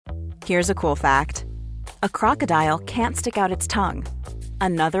Here's a cool fact. A crocodile can't stick out its tongue.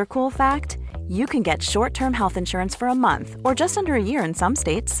 Another cool fact, you can get short-term health insurance for a month or just under a year in some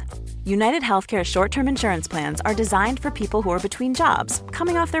states. United Healthcare short-term insurance plans are designed for people who are between jobs,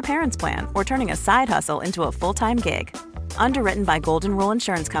 coming off their parents' plan, or turning a side hustle into a full-time gig. Underwritten by Golden Rule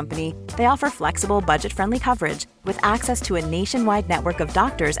Insurance Company, they offer flexible, budget-friendly coverage with access to a nationwide network of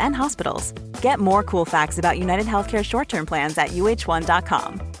doctors and hospitals. Get more cool facts about United Healthcare short-term plans at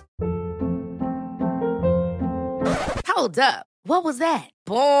uh1.com. Hold up. What was that?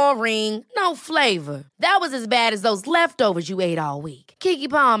 Boring. No flavor. That was as bad as those leftovers you ate all week. Keke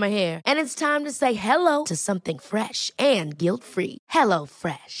Palmer here. And it's time to say hello to something fresh and guilt-free. Hello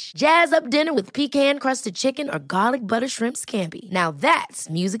Fresh. Jazz up dinner with pecan-crusted chicken or garlic butter shrimp scampi. Now that's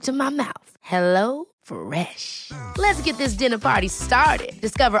music to my mouth. Hello Fresh. Let's get this dinner party started.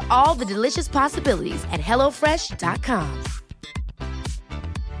 Discover all the delicious possibilities at hellofresh.com.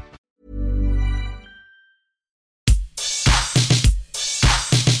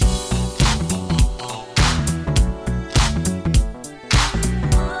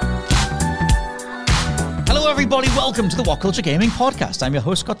 Everybody, welcome to the What Culture Gaming Podcast. I'm your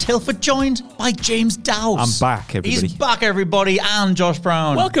host, Scott Tilford, joined by James Dowse. I'm back, everybody. He's back, everybody, and Josh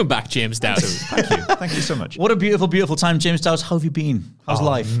Brown. Welcome back, James Dowse. Thank you. Thank you so much. What a beautiful, beautiful time, James Dowse. How have you been? How's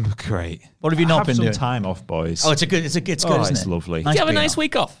life? Great. What have you not been doing? Have some time off, boys. Oh, it's good, isn't It's it? lovely. Did you have a being nice off.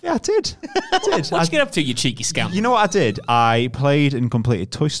 week off? Yeah, I did. What'd you get up to, you cheeky scamp? You know what I did? I played and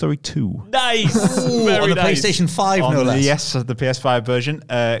completed Toy Story 2. Nice. Ooh, Very on the nice. PlayStation 5, On no less. Yes, the PS5 version.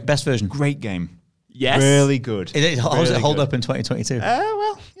 Best version. Great game. Yes. Really good. How does it Really hold good. up in 2022?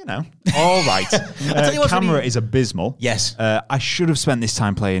 Well, you know. All right. tell you what's Camera really- is abysmal. Yes. I should have spent this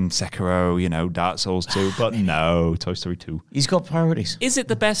time playing Sekiro, Dark Souls 2, but no, Toy Story 2. He's got priorities. Is it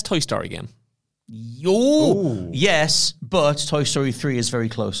the best Toy Story game? Yes, but Toy Story 3 is very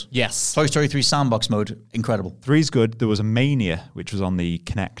close. Yes. Toy Story 3 sandbox mode, incredible. 3's good. There was a Mania, which was on the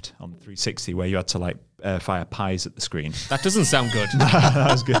Kinect, on the 360, where you had to, fire pies at the screen. That doesn't sound good. That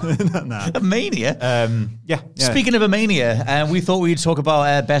was good. Nah. A mania. Yeah. Speaking of a mania, we thought we'd talk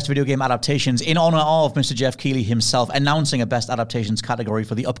about best video game adaptations in honor of Mr. Jeff Keighley himself announcing a best adaptations category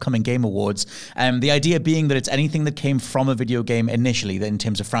for the upcoming Game Awards. The idea being that it's anything that came from a video game initially, that in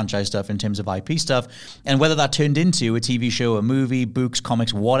terms of franchise stuff, in terms of IP stuff, and whether that turned into a TV show, a movie, books,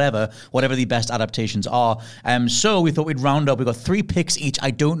 comics, whatever the best adaptations are. So we thought we'd round up. We've got 3 picks each.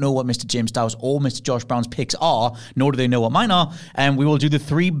 I don't know what Mr. James Dowse or Mr. Josh Brown's picks are, nor do they know what mine are. And we will do the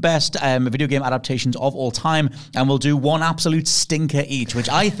 3 best video game adaptations of all time, and we'll do one absolute stinker each, which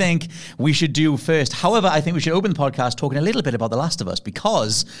I think we should do first. However, I think we should open the podcast talking a little bit about The Last of Us,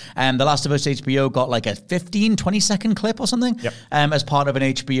 because The Last of Us HBO got like a 15-20 second clip or something as part of an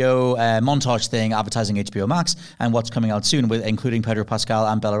HBO montage thing advertising HBO Max and what's coming out soon, with including Pedro Pascal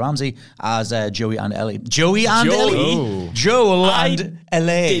and Bella Ramsey as Joey and Ellie. Joel and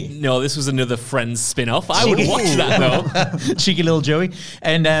Ellie. Didn't know this was another Friends spin-off. I would watch that, though. Cheeky little Joey.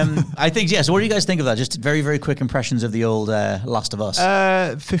 And I think, so what do you guys think of that? Just very, very quick impressions of the old Last of Us.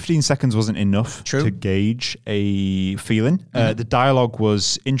 15 seconds wasn't enough to gauge a feeling. The dialogue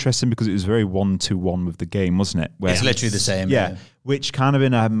was interesting because it was very one-to-one with the game, wasn't it? It's literally the same. Yeah. Which kind of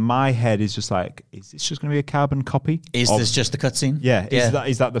in my head is just like, is this just going to be a carbon copy? Is this just the cutscene? Yeah.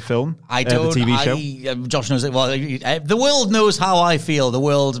 Is that the film? I don't. The TV show? Josh knows it. Well, the world knows how I feel. The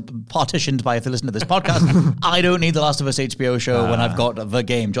world partitioned by if they listen to this podcast. I don't need the Last of Us HBO show when I've got the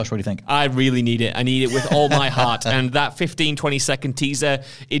game. Josh, what do you think? I really need it. I need it with all my heart. And that 15-20 second teaser,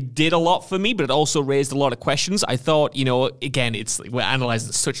 it did a lot for me, but it also raised a lot of questions. I thought, again, we're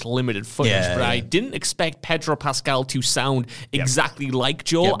analyzing such limited footage, but I didn't expect Pedro Pascal to sound exactly like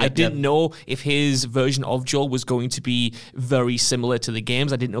Joel. I didn't know if his version of Joel was going to be very similar to the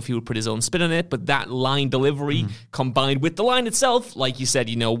games. I didn't know if he would put his own spin on it, but that line delivery combined with the line itself, like you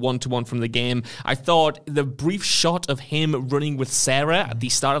said, one-to-one from the game. I thought the brief shot of him running with Sarah at the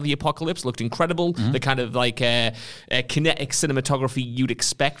start of the apocalypse looked incredible. The kind of kinetic cinematography you'd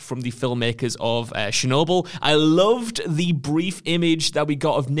expect from the filmmakers of Chernobyl. I loved the brief image that we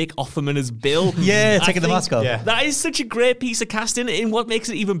got of Nick Offerman as Bill. Taking the mask off. Yeah. That is such a great piece of casting, and what makes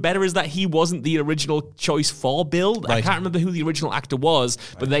it even better is that he wasn't the original choice for Bill. I can't remember who the original actor was,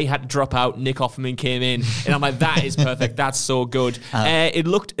 but they had to drop out. Nick Offerman came in, and I'm like, that is perfect. That's so good. It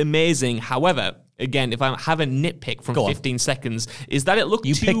looked amazing. However, again, if I have a nitpick from 15 seconds, is that it looked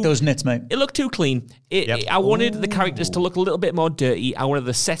You picked those nits, mate. It looked too clean. I wanted the characters to look a little bit more dirty. I wanted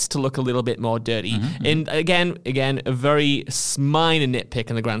the sets to look a little bit more dirty. And again, a very minor nitpick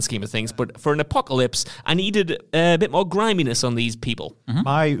in the grand scheme of things. But for an apocalypse, I needed a bit more griminess on these people.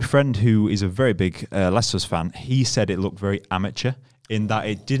 My friend, who is a very big Last of Us fan, he said it looked very amateur. in that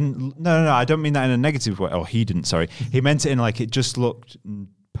it didn't. No, I don't mean that in a negative way. Oh, he didn't. Sorry, he meant it in like it just looked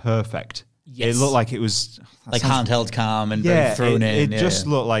perfect. Yes. It looked like it was like handheld cam and very thrown in. It just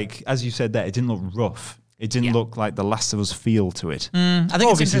looked like, as you said there, it didn't look rough. It didn't look like the Last of Us feel to it. I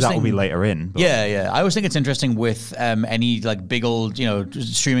think obviously that will be later in. But. Yeah. I always think it's interesting with any like big old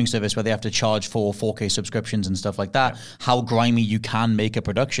streaming service where they have to charge for 4K subscriptions and stuff like that. Yeah. How grimy you can make a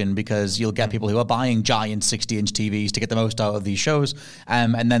production, because you'll get people who are buying giant 60-inch TVs to get the most out of these shows,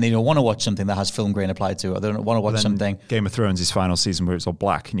 and then they don't want to watch something that has film grain applied to it. Or they don't want to watch something. Game of Thrones' final season where it's all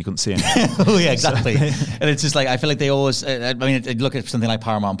black and you couldn't see anything. Oh yeah, exactly. And it's just like I feel like they always. Look at something like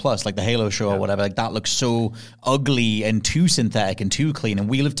Paramount Plus, like the Halo show or whatever. Like that looks so ugly and too synthetic and too clean, and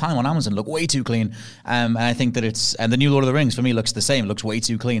Wheel of Time on Amazon look way too clean, and I think that it's, and the new Lord of the Rings for me looks the same, looks way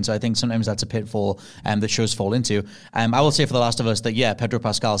too clean. So I think sometimes that's a pitfall that shows fall into. I will say for The Last of Us that Pedro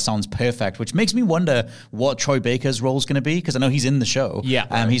Pascal sounds perfect, which makes me wonder what Troy Baker's role is going to be, because I know he's in the show.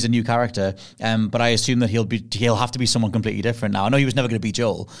 He's a new character, but I assume that he'll have to be someone completely different now. I know he was never going to be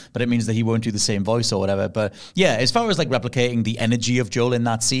Joel, but it means that he won't do the same voice or whatever. But yeah, as far as like replicating the energy of Joel in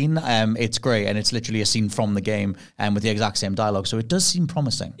that scene, it's great, and it's literally a scene from the game. With the exact same dialogue, so it does seem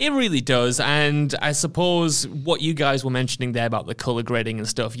promising. It really does, and I suppose what you guys were mentioning there about the color grading and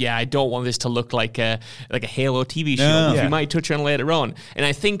stuff. Yeah, I don't want this to look like a Halo TV show, which we might touch on later on. And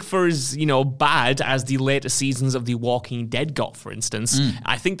I think for as bad as the later seasons of The Walking Dead got, for instance,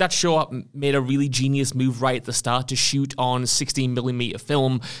 I think that show made a really genius move right at the start to shoot on 16mm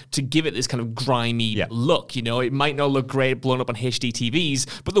film to give it this kind of grimy look. It might not look great blown up on HD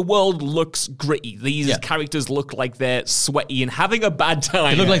TVs, but the world looks gritty. These characters look like they're sweaty and having a bad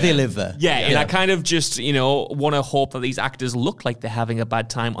time. They look like they live there. And I kind of just, want to hope that these actors look like they're having a bad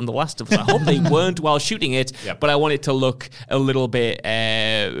time on The Last of Us. I hope they weren't while shooting it, but I want it to look a little bit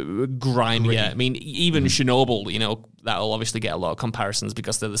grimier. Gritty. I mean, even Chernobyl, that'll obviously get a lot of comparisons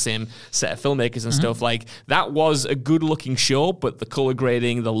because they're the same set of filmmakers and stuff. Like, that was a good-looking show, but the color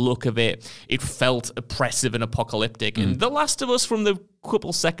grading, the look of it felt oppressive and apocalyptic. And The Last of Us, from the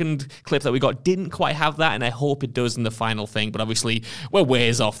couple-second clip that we got, didn't quite have that, and I hope it does in the final thing. But obviously, we're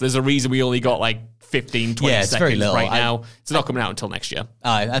ways off. There's a reason we only got, 15, 20 seconds right now. It's not coming out until next year.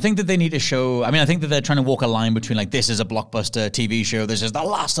 I think that they need to show... I think that they're trying to walk a line between, this is a blockbuster TV show, this is The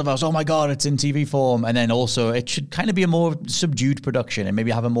Last of Us, oh my God, it's in TV form, and then also it should kind of be a more subdued production and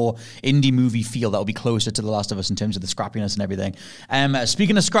maybe have a more indie movie feel that will be closer to The Last of Us in terms of the scrappiness and everything.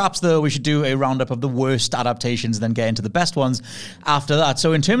 Speaking of scraps, though, we should do a roundup of the worst adaptations and then get into the best ones after that.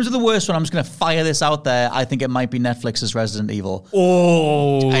 So in terms of the worst one, I'm just going to fire this out there. I think it might be Netflix's Resident Evil.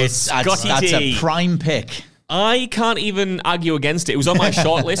 That's a prime pick. I can't even argue against it. It was on my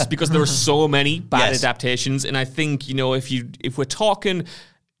short list because there are so many bad adaptations, and I think if we're talking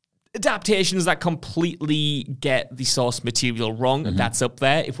adaptations that completely get the source material wrong, that's up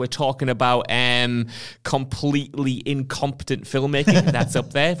there. If we're talking about completely incompetent filmmaking, that's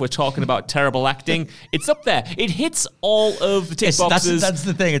up there. If we're talking about terrible acting, it's up there. It hits all of the tick boxes. That's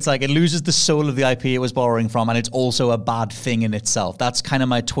the thing. It's like it loses the soul of the IP it was borrowing from, and it's also a bad thing in itself. That's kind of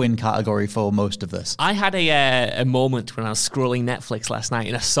my twin category for most of this. I had a moment when I was scrolling Netflix last night,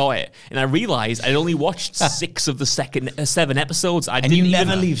 and I saw it, and I realized I'd only watched 6 of the 7 episodes. You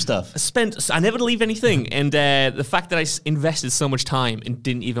never leave stuff. I never leave anything, and the fact that I invested so much time and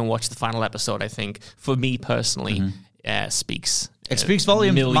didn't even watch the final episode, I think, for me personally, speaks. It speaks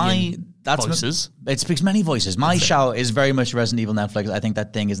volumes. It speaks many voices. My shout is very much Resident Evil Netflix. I think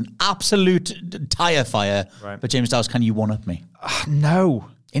that thing is an absolute tire fire. Right. But James Dowes, can you one-up me? No.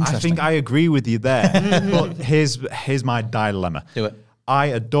 I think I agree with you there. But here's my dilemma. Do it. I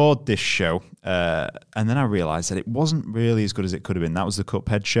adored this show, and then I realised that it wasn't really as good as it could have been. That was the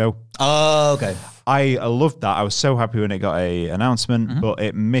Cuphead show. Oh, okay. I loved that. I was so happy when it got an announcement, but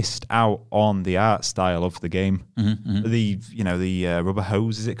it missed out on the art style of the game. The rubber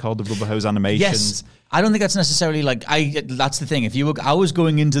hose, is it called? The rubber hose animations. Yes. I don't think that's necessarily that's the thing. I was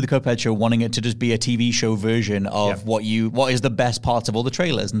going into the Cuphead show wanting it to just be a TV show version of what is the best parts of all the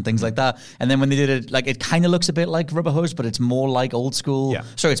trailers and things like that. And then when they did it, it kind of looks a bit like Rubber Hose, but it's more like old school. Yeah.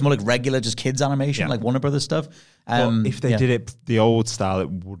 Sorry, it's more like regular, just kids animation, like Warner Brothers stuff. If they did it the old style, it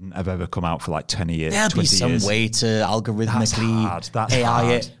wouldn't have ever come out for 20 years. There'd be some way to algorithmically That's AI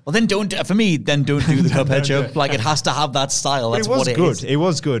hard. it. Well, then don't do the Cuphead show. It has to have that style. That's what it is. It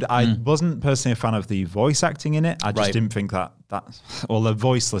was good. I wasn't personally a fan of the voice acting in it. I just didn't think that they're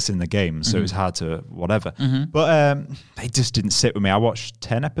voiceless in the game, so it's hard to whatever. But it just didn't sit with me. I watched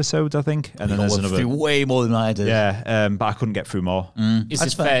 10 episodes, I think, and then there's another way more than I did. Yeah, but I couldn't get through more. Is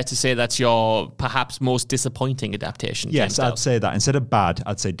it fair to say that's your perhaps most disappointing adaptation? Yes, I'd say that. Instead of bad,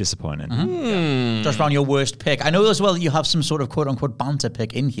 I'd say disappointing. Josh Brown, your worst pick. I know as well that you have some sort of quote-unquote banter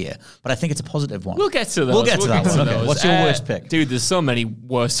pick in here, but I think it's a positive one. We'll get to those. We'll get to that one. Okay. What's your worst pick? Dude, there's so many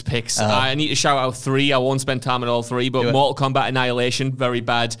worst picks. I need to shout out 3. I won't spend time on all 3, but Mortal Kombat Annihilation, very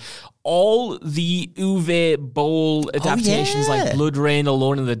bad. All the Uwe Boll adaptations like Blood Rain,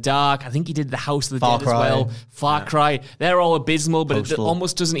 Alone in the Dark. I think he did The House of the Dead as well. Far Cry. They're all abysmal, but it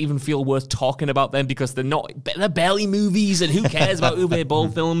almost doesn't even feel worth talking about them because they're barely movies, and who cares about Uwe Boll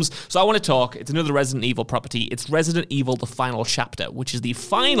films? So I want to talk. It's another Resident Evil property. It's Resident Evil: The Final Chapter, which is the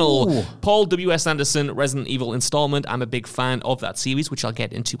final Paul W.S. Anderson Resident Evil installment. I'm a big fan of that series, which I'll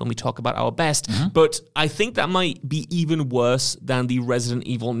get into when we talk about our best. But I think that might be even worse than the Resident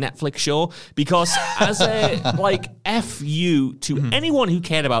Evil Netflix show, because as a F you to anyone who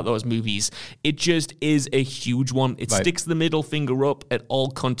cared about those movies, it just is a huge one. It sticks the middle finger up at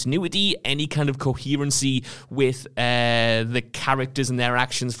all continuity, any kind of coherency with the characters and their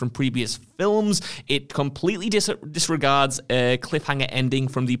actions from previous films. It completely disregards a cliffhanger ending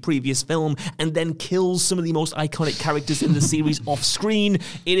from the previous film and then kills some of the most iconic characters in the series off screen.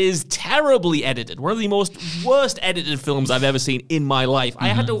 It is terribly edited. One of the worst edited films I've ever seen in my life. I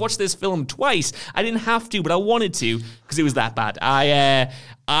had to watch this film twice. I didn't have to, but I wanted to because it was that bad.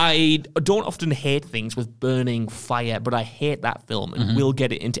 I don't often hate things with burning fire, but I hate that film and will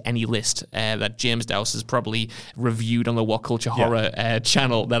get it into any list that James Dowse has probably reviewed on the What Culture Horror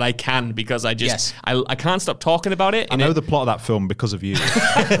channel that I can, because I just I can't stop talking about it. I know the plot of that film because of you.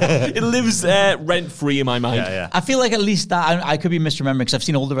 It lives rent-free in my mind. Yeah. I feel like at least that, I could be misremembering because I've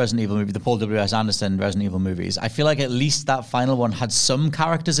seen all the Resident Evil movies, the Paul W.S. Anderson Resident Evil movies. I feel like at least that final one had some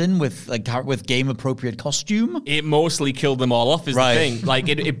characters in with game-appropriate costume. It mostly killed them all off is the thing. Like,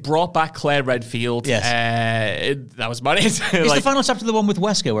 it brought back Claire Redfield. Yes. That was about it. Is the final chapter the one with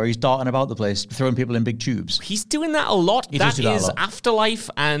Wesker where he's darting about the place, throwing people in big tubes? He's doing that a lot. That is a lot. Afterlife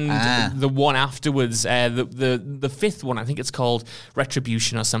and the one afterwards, the fifth one, I think it's called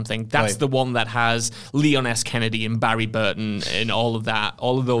Retribution or something. That's the one that has Leon S. Kennedy and Barry Burton and all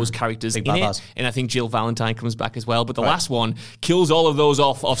of those characters in it. And I think Jill Valentine comes back as well. But the last one kills all of those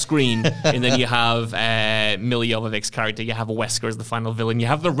off screen. And then you have Milla Jovovich's character. You have Wesker as the final villain. You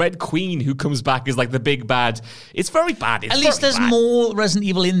have the Red Queen who comes back as like the big bad. It's very bad. At least there's more Resident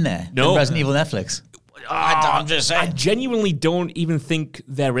Evil in there than Resident Evil Netflix. I'm just saying. I genuinely don't even think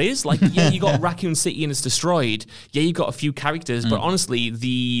there is. Like, yeah, you got Raccoon City and it's destroyed. Yeah, you got a few characters, but honestly,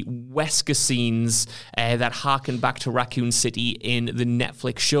 the Wesker scenes that harken back to Raccoon City in the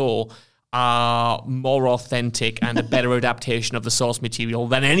Netflix show are more authentic and a better adaptation of the source material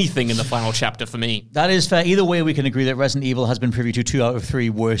than anything in the final chapter for me. That is fair. Either way, we can agree that Resident Evil has been privy to 2 out of 3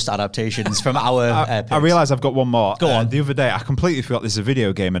 worst adaptations from our I realise I've got one more. Go on. The other day, I completely forgot this is a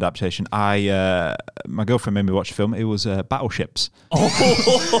video game adaptation. My girlfriend made me watch a film. It was Battleships. Why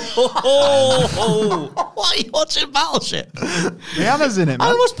are you watching Battleship? Rihanna's in it, man.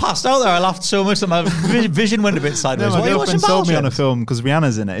 I almost passed out there. I laughed so much that my vision went a bit sideways. My girlfriend sold me on a film because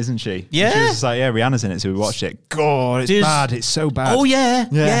Rihanna's in it, isn't she? Yeah. She was just like, Rihanna's in it, so we watched it. God, it's bad. It's so bad. Oh, yeah.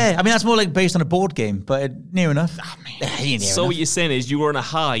 I mean, that's more like based on a board game, but near enough. So what you're saying is you were on a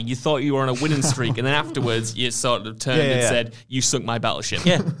high, you thought you were on a winning streak, and then afterwards you sort of turned and said, you sunk my battleship.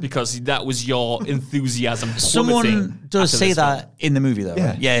 Yeah. Because that was your enthusiasm. Someone does say that in the movie, though,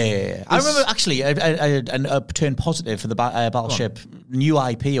 right? Yeah. I remember, actually, a turn positive for the Battleship new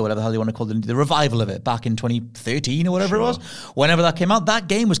IP, or whatever the hell you want to call it, the revival of it back in 2013 or whatever it was. Whenever that came out, that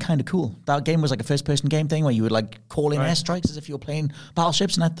game was kind of cool. That game was like a first-person game thing where you would like call in airstrikes as if you were playing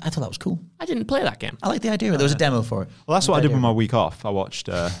battleships, and I thought that was cool. I didn't play that game. I like the idea of it. There was a demo for it. Well, that's what I did with my week off. I watched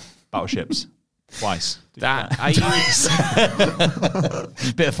Battleships twice. Bit of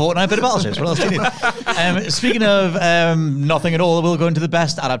Fortnite, bit of Battleships. What else do you need? Speaking of nothing at all, we'll go into the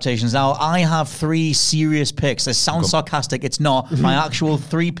best adaptations. Now, I have 3 serious picks. This sounds sarcastic. It's not. My actual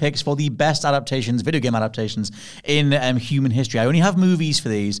 3 picks for the best adaptations, video game adaptations in human history. I only have movies for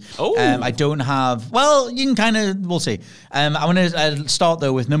these. I don't have... Well, you can kind of... We'll see. I want to start,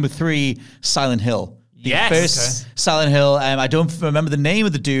 though, with number 3, Silent Hill. Yes. First Silent Hill. I don't remember the name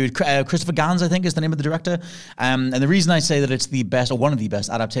of the dude. Christopher Gans, I think, is the name of the director. And the reason I say that it's the best, or one of the best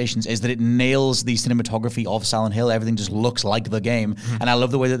adaptations, is that it nails the cinematography of Silent Hill. Everything just looks like the game. And I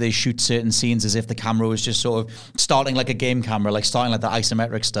love the way that they shoot certain scenes as if the camera was just sort of starting like a game camera, like starting like the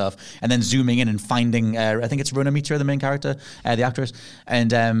isometric stuff, and then zooming in and finding, I think it's Rona Mitra, the main character, the actress,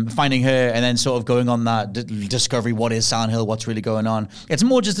 and finding her, and then sort of going on that discovery, what is Silent Hill, what's really going on. It's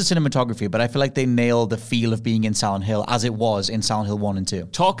more just the cinematography, but I feel like they nailed the feel of being in Silent Hill as it was in Silent Hill 1 and 2.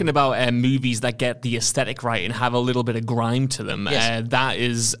 Talking about movies that get the aesthetic right and have a little bit of grime to them, yes. That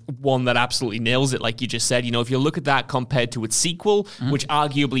is one that absolutely nails it, like you just said. You know, if you look at that compared to its sequel, which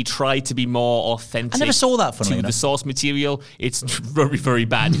arguably tried to be more authentic. I never saw that, funnily to enough. the source material, it's very, very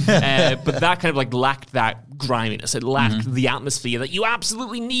bad. But that kind of like lacked that griminess. It lacked the atmosphere that you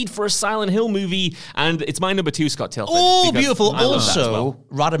absolutely need for a Silent Hill movie. And it's my number 2, Scott Tilford. Oh, beautiful. I love that as Also, well.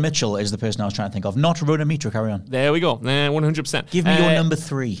 Radha Mitchell is the person I was trying to think of, not Rona Mitra. Carry on. There we go. 100%. Give me your number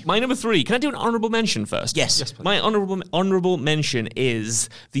 3. My number 3. Can I do an honorable mention first? Yes. My honorable mention is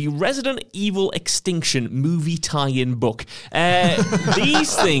the Resident Evil Extinction movie tie-in book.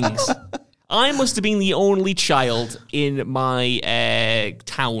 These things... I must have been the only child in my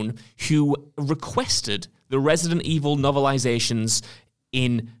town who requested the Resident Evil novelizations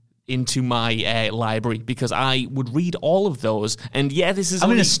into my library, because I would read all of those. And yeah, this is...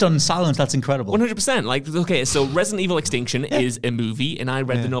 I'm in a stunned silence. That's incredible. 100%. Like, okay, so Resident Evil Extinction is a movie, and I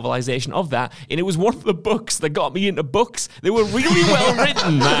read the novelization of that, and it was one of the books that got me into books. They were really well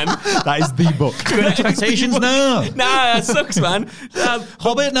written, man. That is the book. Good expectations now. Nah, that sucks, man.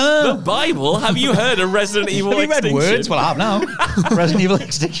 Hobbit, no. The Bible. Have you heard of Resident Evil Have you read Extinction? words? Well, I have now. Resident Evil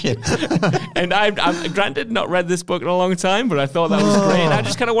Extinction. And I've granted not read this book in a long time, but I thought that was great. And I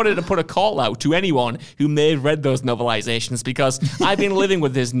just kind of wanted to put a call out to anyone who may have read those novelizations, because I've been living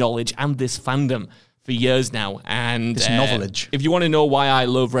with this knowledge and this fandom for years now. And This novelage. if you want to know why I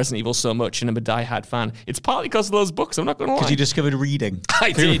love Resident Evil so much and I'm a diehard fan, it's partly because of those books. I'm not going to lie. Because you discovered reading.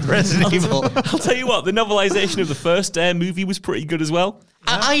 I did. Resident Evil. I'll tell you what, the novelization of the first movie was pretty good as well.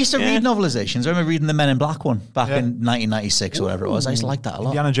 I used to read novelizations. I remember reading the Men in Black one back in 1996 or whatever it was. I used to like that a lot.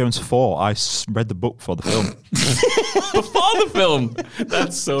 Indiana Jones 4, I read the book for the film. Before the film.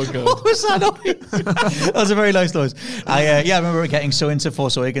 That's so good. What was that noise? That was a very nice noise. I remember getting so into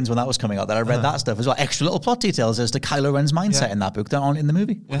Force Awakens when that was coming out that I read that stuff as well. Extra little plot details as to Kylo Ren's mindset in that book that aren't in the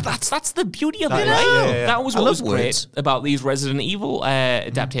movie. Well, that's the beauty of it, is, right? yeah. That was I what was love great words. about these Resident Evil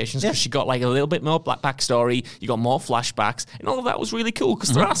adaptations, because you got like a little bit more backstory, you got more flashbacks, and all of that was really cool,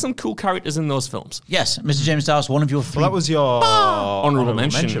 because there are some cool characters in those films. Yes, Mr. James Dowse, one of your 3. Well, that was your honorable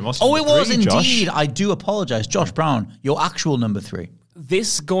mention. wasn't Oh, it was Great, Josh. indeed. I do apologize. Josh Brown, your actual number 3.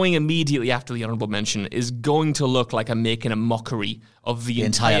 This going immediately after the honorable mention is going to look like I'm making a mockery of the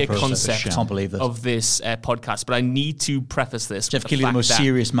entire process. concept I can't believe this. of this podcast, but I need to preface this Jeff with Keighley, the fact most that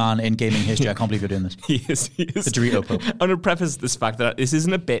serious man in gaming history. I can't believe you're doing this. He is. The Dorito Pope. I'm going to preface this fact that this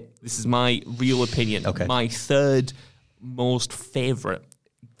isn't a bit. This is my real opinion. Okay. My third most favorite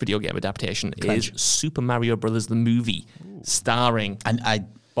video game adaptation is Super Mario Brothers the movie, starring And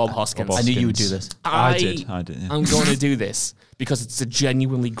Bob Hoskins. I knew you would do this. I did, yeah. I'm going to do this because it's a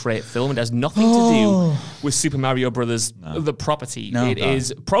genuinely great film. It has nothing to do with Super Mario Brothers, the property. No. It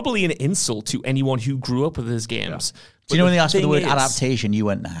is probably an insult to anyone who grew up with those games. Do you know when they asked for the word thing is- adaptation, you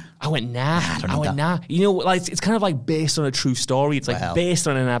went, nah. I went, nah. don't I need went, that. nah. You know, like it's kind of like based on a true story. It's like Well. based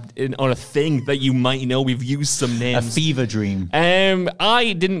on on a thing that you might know. We've used some A names. fever dream.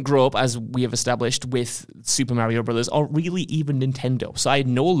 I didn't grow up, as we have established, with Super Mario Brothers or really even Nintendo. So I had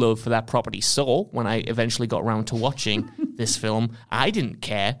no love for that property. So when I eventually got around to watching this film, I didn't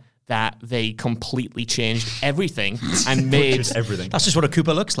care that they completely changed everything and made Just everything. That's just what a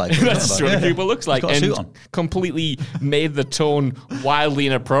Koopa looks like. that's what a Koopa looks like, got a and suit on. completely made the tone wildly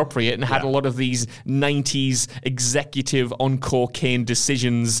inappropriate and had a lot of these 90s executive on cocaine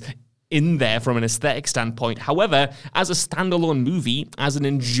decisions in there from an aesthetic standpoint. However, as a standalone movie, as an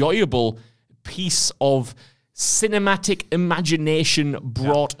enjoyable piece of cinematic imagination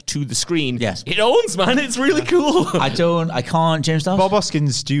brought to the screen, Yes. it owns, man. It's really cool. I can't, James Dowse. Bob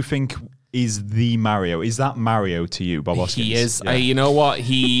Hoskins, do you think is the Mario? Is that Mario to you, Bob Hoskins? He is. Yeah. You know what?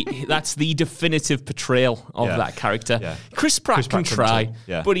 That's the definitive portrayal of Yeah. that character. Yeah. Chris Pratt can couldn't try, too.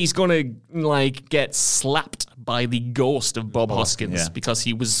 Yeah. but he's gonna like get slapped by the ghost of Bob Hoskins yeah. because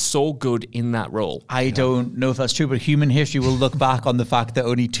he was so good in that role. I don't know if that's true, but human history will look back on the fact that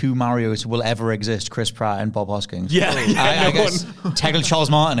only 2 Marios will ever exist, Chris Pratt and Bob Hoskins. Yeah, I guess technically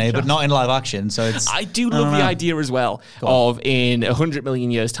Charles Martinet, but not in live action. So it's. I do love the idea as well of in 100 million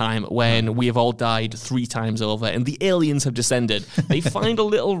years' time when we have all died 3 times over and the aliens have descended, they find a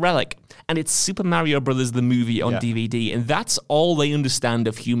little relic and it's Super Mario Brothers the movie on DVD, and that's all they understand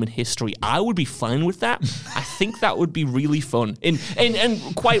of human history. I would be fine with that. I think that would be really fun, and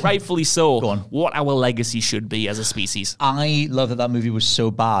quite rightfully so. What our legacy should be as a species. I love that movie was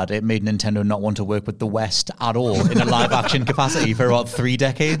so bad it made Nintendo not want to work with the West at all in a live action capacity for about 3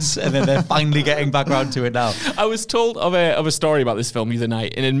 decades, and then they're finally getting back around to it now. I was told of a story about this film the other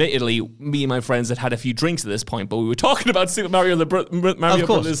night, and admittedly, me and my friends had a few drinks at this point, but we were talking about Super Mario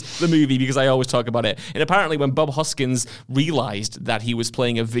Brothers the movie because I always talk about it. And apparently, when Bob Hoskins realized that he was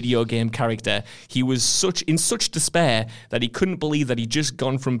playing a video game character, he was in such despair that he couldn't believe that he'd just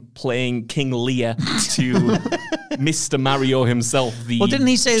gone from playing King Lear to Mr. Mario himself, the didn't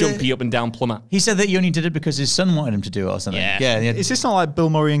he say jumpy up and down plumber. He said that he only did it because his son wanted him to do it or something. Yeah. Is this not like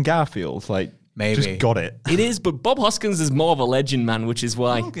Bill Murray and Garfield? Like, maybe. Just got it. It is, but Bob Hoskins is more of a legend, man, which is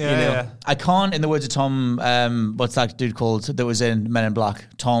why. I can't, in the words of Tom, what's that dude called that was in Men in Black?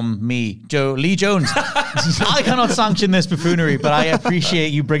 Lee Jones. I cannot sanction this buffoonery, but I appreciate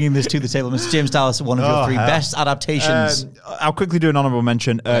you bringing this to the table. Mr. James Dallas, one of your 3 best adaptations. I'll quickly do an honourable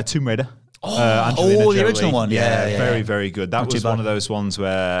mention. Tomb Raider. The original one. Yeah. Very, very good. That was one of those ones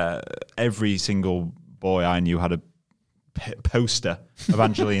where every single boy I knew had a poster of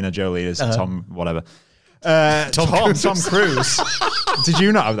Angelina Jolie as Tom whatever. Tom Cruise. Did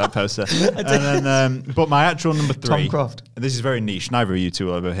you not have that poster? And then, but my actual number 3, Tom Croft. And this is very niche. Neither of you two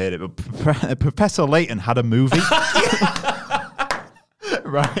will ever heard it, but Professor Layton had a movie.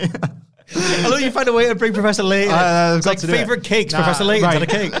 Right. I love you find a way to bring Professor Layton. It's like favourite cakes. Professor Layton's had a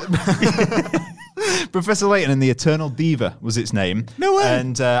cake. Professor Layton and the Eternal Diva was its name. No way.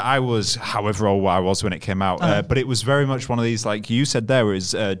 And I was however old I was when it came out. But it was very much one of these, like you said there,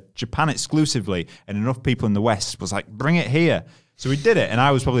 was Japan exclusively, and enough people in the West was like, bring it here. So we did it, and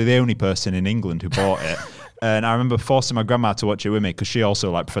I was probably the only person in England who bought it. And I remember forcing my grandma to watch it with me because she also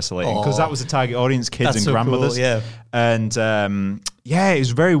liked Professor Layton, because that was the target audience, kids and grandmothers. Cool, yeah. And it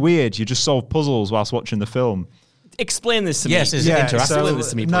was very weird. You just solve puzzles whilst watching the film. Explain this to me. Yes, interactive. Explain this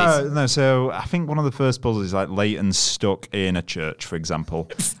to me, please. No. So I think one of the first puzzles is like Leighton's stuck in a church, for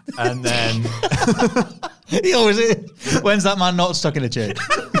example, and then he always is. When's that man not stuck in a church?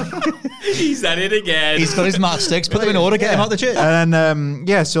 He's at it again. He's got his matchsticks. Put them in order. Get him out the church. And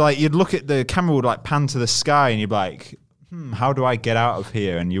then so like you'd look at the camera would like pan to the sky, and you'd be like, how do I get out of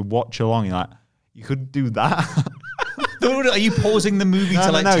here? And you watch along. You're like, you could do that. Are you pausing the movie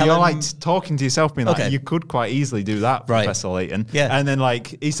to like? No, tell you're him? like talking to yourself, being like, you could quite easily do that, right. Professor Layton. Yeah. And then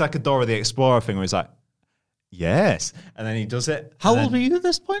like he's like a Dora the Explorer thing where he's like, yes, and then he does it. How old were you at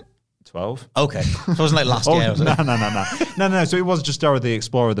this point? 12. Okay, so it wasn't like last year. Was it? No. So it was just Dora the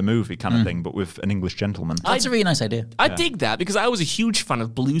Explorer, the movie kind of thing, but with an English gentleman. That's a really nice idea. I dig that because I was a huge fan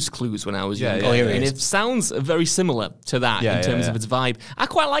of Blue's Clues when I was younger, and it sounds very similar to that in terms of its vibe. I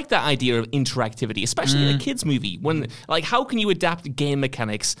quite like that idea of interactivity, especially in a kids' movie. When like, how can you adapt game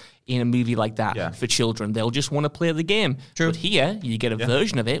mechanics in a movie like that for children? They'll just want to play the game. True. But here, you get a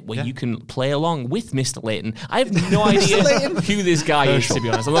version of it where you can play along with Mr. Layton. I have no idea who this guy is, to be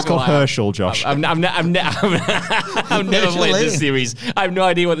honest. I'm not called Herschel, Josh. I've never played this series. I have no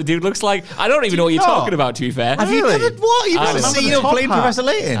idea what the dude looks like. I don't even know what you're talking about, to be fair. Have you never, what? You've never seen him playing Professor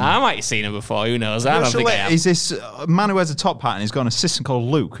Layton? I might have seen him before. Who knows? I don't think I have. Is this man who wears a top hat and he's got an assistant called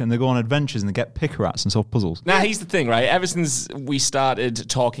Luke, and they go on adventures and they get picker rats and solve puzzles? Now, here's the thing, right? Ever since we started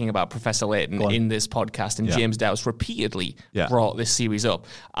talking about Professor Layton in this podcast, and James Dowse repeatedly brought this series up,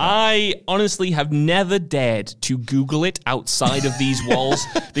 I honestly have never dared to Google it outside of these walls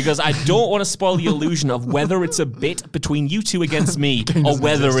because I don't want to spoil the illusion of whether it's a bit between you two against me or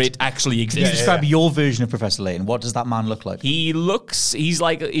whether it actually exists. Describe your version of Professor Layton. What does that man look like? He's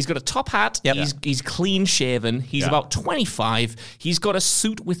got a top hat. Yep. He's clean shaven. He's about 25. He's got a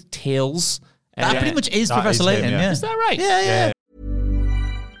suit with tails. That pretty much is Professor Layton. Is that right? Yeah.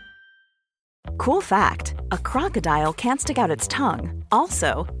 Cool fact, a crocodile can't stick out its tongue.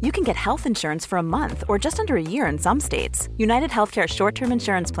 Also, you can get health insurance for a month or just under a year in some states. United Healthcare short-term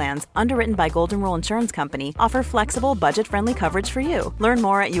insurance plans, underwritten by Golden Rule Insurance Company, offer flexible, budget-friendly coverage for you. Learn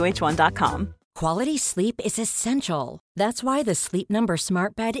more at uh1.com. Quality sleep is essential. That's why the Sleep Number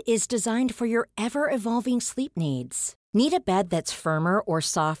Smart Bed is designed for your ever-evolving sleep needs. Need a bed that's firmer or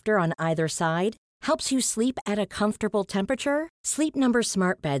softer on either side? Helps you sleep at a comfortable temperature? Sleep Number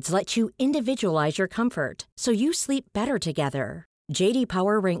Smart Beds let you individualize your comfort so you sleep better together. J.D.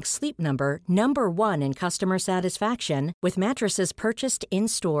 Power ranks Sleep Number number 1 in customer satisfaction with mattresses purchased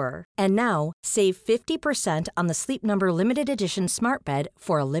in-store. And now, save 50% on the Sleep Number Limited Edition Smart Bed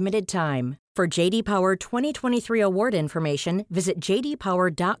for a limited time. For J.D. Power 2023 award information, visit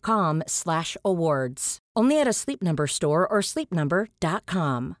jdpower.com/awards. Only at a Sleep Number store or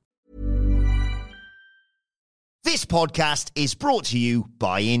sleepnumber.com. This podcast is brought to you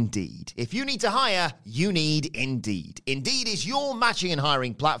by Indeed. If you need to hire, you need Indeed. Indeed is your matching and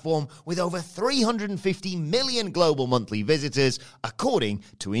hiring platform with over 350 million global monthly visitors, according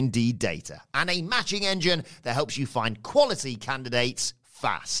to Indeed data, and a matching engine that helps you find quality candidates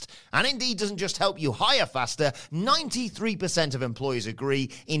fast. And Indeed doesn't just help you hire faster. 93% of employers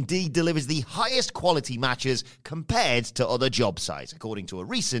agree Indeed delivers the highest quality matches compared to other job sites, according to a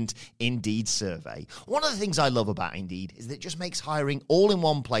recent Indeed survey. One of the things I love about Indeed is that it just makes hiring all in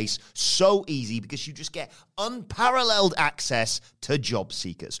one place so easy because you just get unparalleled access to job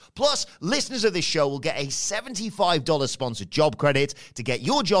seekers. Plus, listeners of this show will get a $75 sponsored job credit to get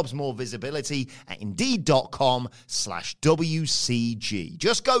your jobs more visibility at Indeed.com/WCG.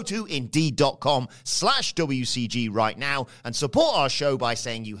 Just go to Indeed.com/WCG right now and support our show by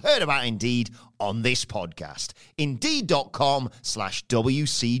saying you heard about Indeed on this podcast.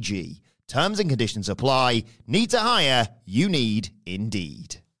 Indeed.com/WCG. Terms and conditions apply. Need to hire? You need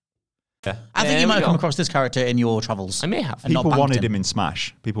Indeed. I think you might have come across this character in your travels. I may have. People wanted him in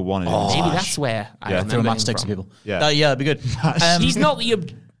Smash. People wanted him in Smash. Maybe that's where I remember throw him matchsticks at from. people. Yeah. It'd be good. He's not the...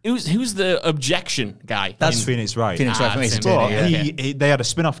 Who's the objection guy? That's Phoenix Wright. Phoenix Wright from Ace that's Attorney. it. Yeah. They had a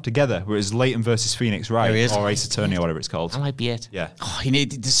spin-off together where it was Leighton versus Phoenix Wright, There he is. or Ace Attorney, or whatever it's called. That might be it. Yeah. Oh,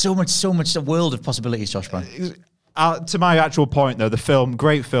 there's so much a world of possibilities, Josh Brown. To my actual point, though, the film,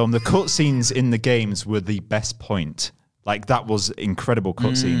 great film. The cutscenes in the games were the best point. Like, that was incredible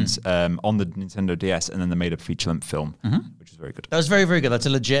cutscenes on the Nintendo DS, and then they made a feature-length film, which was very good. That was very, very good. That's a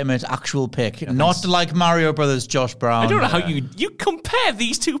legitimate, actual pick. Not like Mario Brothers, Josh Brown. I don't know how you compare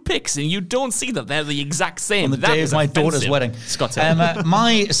these two picks and you don't see that they're the exact same. On the day of my daughter's wedding. Scott,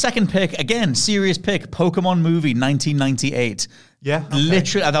 my second pick, again, serious pick, Pokemon movie, 1998. Yeah, okay.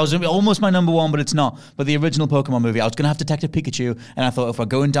 Literally, that was almost my number one, but it's not. But the original Pokemon movie, I was going to have Detective Pikachu, and I thought if we're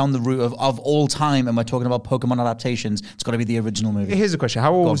going down the route of all time and we're talking about Pokemon adaptations, it's got to be the original movie. Here's a question.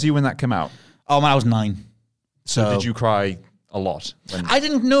 How old was you when that came out? Oh, man, I was 9. So did you cry a lot? I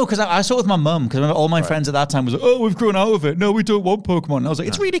didn't know because I saw it with my mum because all my friends at that time was like, oh, we've grown out of it. No, we don't want Pokemon. And I was like,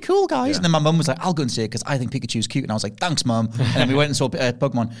 it's really cool, guys. Yeah. And then my mum was like, I'll go and see it because I think Pikachu's cute. And I was like, thanks, mum. And then we went and saw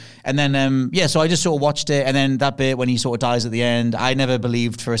Pokemon. And then, so I just sort of watched it. And then that bit when he sort of dies at the end, I never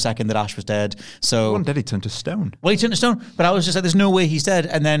believed for a second that Ash was dead. So When did he turn to stone? Well, he turned to stone, but I was just like, there's no way he's dead.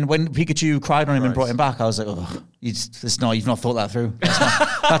 And then when Pikachu cried on him and brought him back, I was like, oh, you've not thought that through.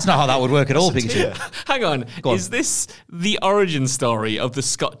 That's not how that would work at all, Pikachu. Hang on. Is this the origin story of the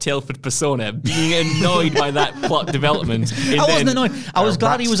Scott Tilford persona being annoyed by that plot development? I wasn't annoyed. I was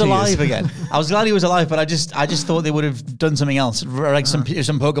glad he was alive again. I was glad he was alive, but I just thought they would have done something else. Like some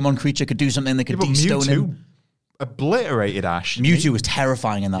Pokemon creature could do something that could de-stone him. Obliterated Ash. Mewtwo was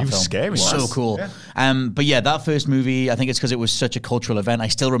terrifying in that film. He was scary. It was so cool. Yeah. But yeah, that first movie, I think it's because it was such a cultural event. I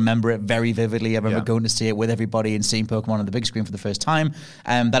still remember it very vividly. I remember going to see it with everybody and seeing Pokemon on the big screen for the first time.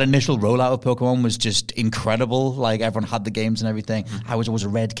 That initial rollout of Pokemon was just incredible. Like, everyone had the games and everything. I was always a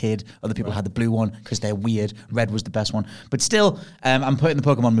red kid. Other people had the blue one because they're weird. Red was the best one. But still, I'm putting the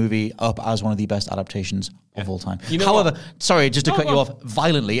Pokemon movie up as one of the best adaptations of all time. However, sorry, just to cut you off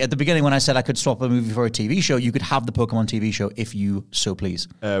violently, at the beginning when I said I could swap a movie for a TV show, you could have the Pokemon TV show if you so please.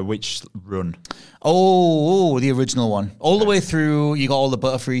 Which run? Oh, the original one. All the way through, you got all the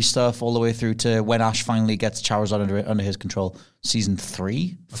Butterfree stuff, all the way through to when Ash finally gets Charizard under his control. Season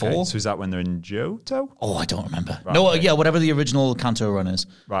 3, 4? Okay, so is that when they're in Johto? Oh, I don't remember. Right, yeah, whatever the original Kanto run is.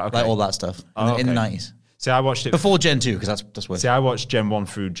 Right, okay. Like all that stuff in the 90s. See, I watched it before Gen 2, because that's worth. See, I watched Gen 1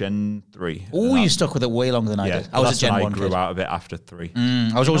 through Gen 3. Oh, you stuck with it way longer than I did. I was a Gen 1 I grew kid. out of it after 3.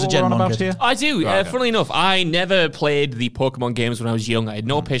 I was always a Gen 1 kid. Here? I do. Right, Funnily enough, I never played the Pokemon games when I was young. I had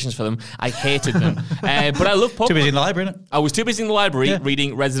no patience for them. I hated them. But I love Pokemon. Too busy in the library, innit? I was too busy in the library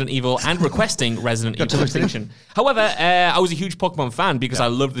reading Resident Evil and requesting Resident Evil Extinction. However, I was a huge Pokemon fan because I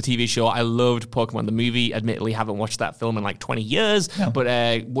loved the TV show. I loved Pokemon the movie. Admittedly, haven't watched that film in like 20 years, but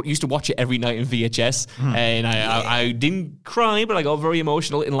used to watch it every night in VHS. And I didn't cry, but I got very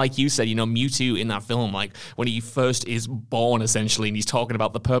emotional. And like you said, Mewtwo in that film, like when he first is born, essentially, and he's talking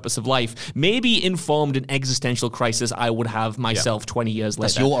about the purpose of life, maybe informed an existential crisis I would have myself 20 years later.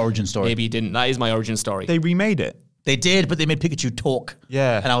 That's your origin story. Maybe he didn't. That is my origin story. They remade it. They did, but they made Pikachu talk.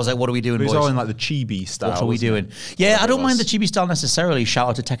 Yeah. And I was like, what are we doing, It was boys? all in like the chibi style. What are we doing? It? Yeah, Whatever I don't it mind the was. chibi style necessarily. Shout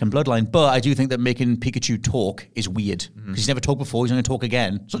out to Tekken Bloodline, but I do think that making Pikachu talk is weird because he's never talked before. He's going to talk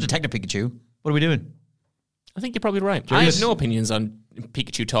again. So Detective Pikachu. What are we doing? I think you're probably right. I have no opinions on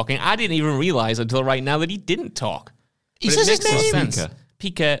Pikachu talking. I didn't even realize until right now that he didn't talk. He But says it his makes no name. sense.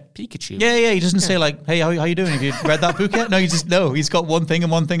 Pikachu. Yeah. He doesn't say like, "Hey, how you doing? Have you read that book yet?" No, he's got one thing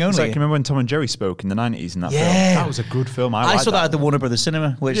and one thing only. It's like, remember when Tom and Jerry spoke in the 90s in that film? That was a good film. I saw that at the Warner Brothers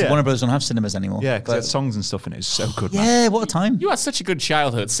cinema, which Warner Brothers don't have cinemas anymore. Yeah, because it had songs and stuff in it. It was so good. Yeah, man. what a time. You had such a good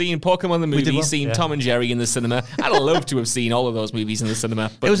childhood. Seeing Pokemon the movie, seeing Tom and Jerry in the cinema. I'd love to have seen all of those movies in the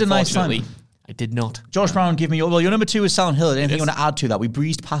cinema. But it was a nice time. I did not. Josh Brown, give me your number 2 is Silent Hill. Anything you want to add to that? We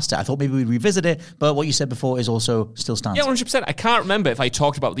breezed past it. I thought maybe we'd revisit it, but what you said before is also still stands. Yeah, 100%. I can't remember if I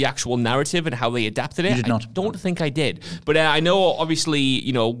talked about the actual narrative and how they adapted it. You did not. I don't think I did. But I know,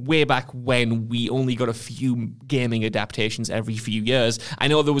 obviously, way back when we only got a few gaming adaptations every few years, I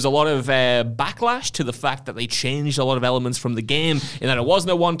know there was a lot of backlash to the fact that they changed a lot of elements from the game and that it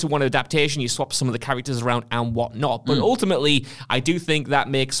wasn't a one-to-one adaptation. You swap some of the characters around and whatnot. But ultimately, I do think that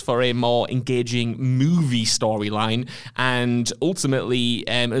makes for a more engaging movie storyline, and ultimately,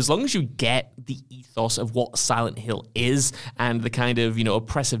 as long as you get the ethos of what Silent Hill is and the kind of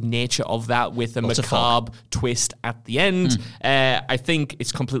oppressive nature of that with a macabre twist at the end, I think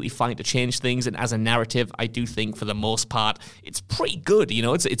it's completely fine to change things. And as a narrative, I do think for the most part it's pretty good.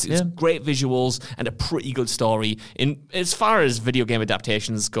 It's great visuals and a pretty good story. In as far as video game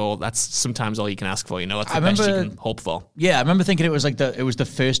adaptations go, that's sometimes all you can ask for. That's the best you can hope for. Yeah, I remember thinking it was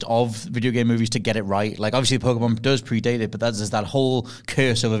the first of video game movies to get it right. Like, obviously Pokemon does predate it, but there's that whole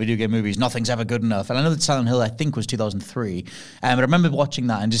curse over video game movies. Nothing's ever good enough. And I know that Silent Hill, I think, was 2003. But I remember watching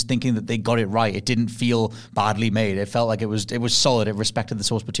that and just thinking that they got it right. It didn't feel badly made. It felt like it was solid. It respected the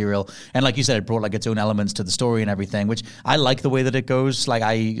source material. And like you said, it brought like its own elements to the story and everything, which I like the way that it goes. Like,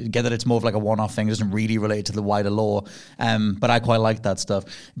 I get that it's more of like a one-off thing. It doesn't really relate to the wider lore. But I quite like that stuff.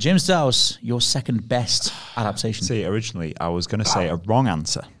 James Dowse, your second best adaptation. See, originally I was going to say a wrong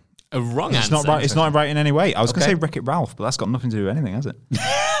answer. A wrong answer. It's not right. It's not right in any way. I was going to say Wreck-It Ralph, but that's got nothing to do with anything, has it?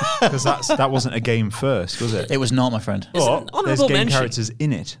 Because that wasn't a game first, was it? It was not, my friend. But there's game characters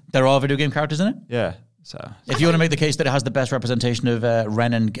in it. There are video game characters in it? Yeah. So if you want to make the case that it has the best representation of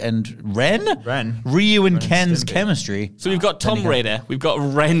Ren and Ren, Ryu and Ken's chemistry. So we've got Tom Raider, we've got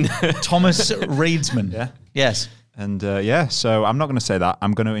Ren, Thomas Raidsman. Yeah. Yes. And so I'm not going to say that.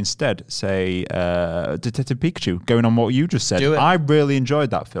 I'm going to instead say Detective Pikachu, going on what you just said. Do it. I really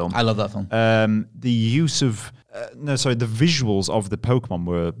enjoyed that film. I love that film. The use of... the visuals of the Pokemon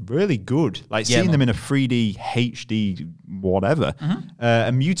were really good. Like, seeing them in a 3D, HD, whatever.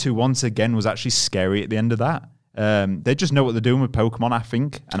 And Mewtwo, once again, was actually scary at the end of that. They just know what they're doing with Pokemon, I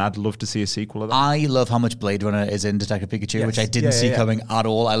think, and I'd love to see a sequel of that. I love how much Blade Runner is in Detective Pikachu, which I didn't see coming at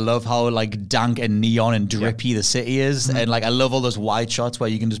all. I love how like dank and neon and drippy the city is, and like I love all those wide shots where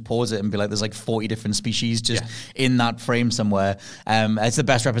you can just pause it and be like, there's like 40 different species just in that frame somewhere. It's the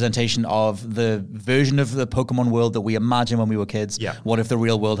best representation of the version of the Pokemon world that we imagined when we were kids. What if the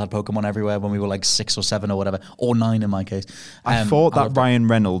real world had Pokemon everywhere when we were like 6 or 7 or whatever, or 9 in my case? I thought that Ryan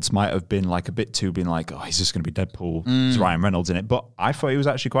Reynolds might have been like a bit too being like, oh, he's just going to be Deadpool. There's Ryan Reynolds in it, but I thought he was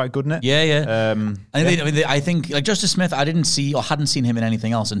actually quite good in it. I think like Justice Smith, I didn't see or hadn't seen him in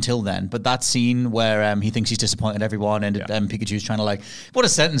anything else until then. But that scene where he thinks he's disappointed everyone, and Pikachu's trying to like, what a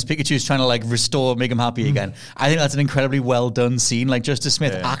sentence! Pikachu's trying to like restore, make him happy again. I think that's an incredibly well done scene. Like Justice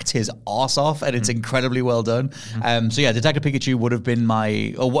Smith acts his arse off, and it's incredibly well done. Detective Pikachu would have been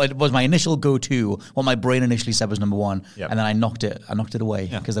what was my initial go-to. What my brain initially said was number 1, and then I knocked it away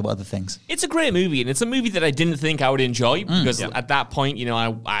because there were other things. It's a great movie, and it's a movie that I didn't think I would enjoy because at that point,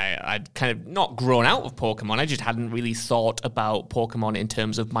 I'd kind of not grown out of Pokemon. I just hadn't really thought about Pokemon in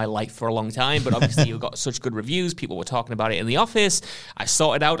terms of my life for a long time. But obviously, you got such good reviews. People were talking about it in the office. I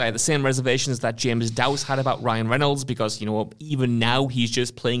sought it out. I had the same reservations that James Dowse had about Ryan Reynolds because, even now he's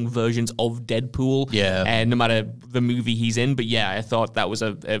just playing versions of Deadpool. No matter the movie he's in. But I thought that was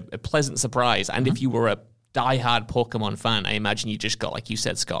a pleasant surprise. And if you were a diehard Pokemon fan, I imagine you just got, like you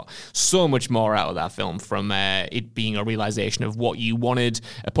said, Scott, so much more out of that film from it being a realization of what you wanted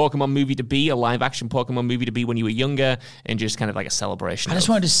a Pokemon movie to be, a live-action Pokemon movie to be when you were younger, and just kind of like a celebration. I just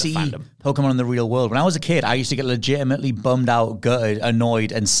wanted to see Pokemon in the real world. When I was a kid, I used to get legitimately bummed out, gutted,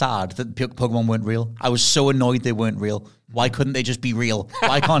 annoyed, and sad that Pokemon weren't real. I was so annoyed they weren't real. Why couldn't they just be real?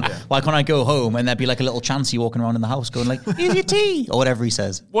 Why can't I go home and there'd be like a little Chansey walking around in the house going like, here's your tea, or whatever he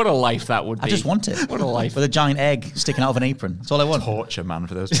says. What a life that would be. I just want it. What a life. With a giant egg sticking out of an apron. That's all I want. Torture, man,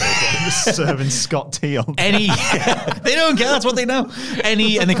 for those people. Serving Scott tea all day. They don't care, that's what they know. And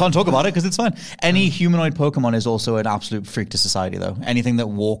they can't talk about it because it's fine. Any humanoid Pokemon is also an absolute freak to society though. Anything that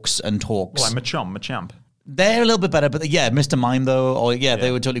walks and talks. Like Machamp. They're a little bit better, but yeah, Mr. Mime though, or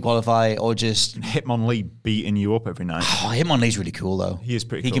they would totally qualify, or just Hitmonlee beating you up every night. Oh, Hitmonlee's really cool though. He is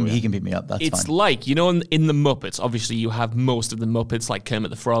pretty cool. cool. He can beat me up. That's it's fine. like, you know, in the Muppets, obviously you have most of the Muppets like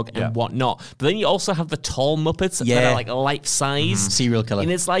Kermit the Frog and whatnot, but then you also have the tall Muppets that are like life size. Serial killer.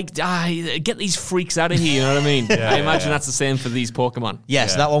 And it's like, get these freaks out of here, you know what I mean? I imagine that's the same for these Pokemon.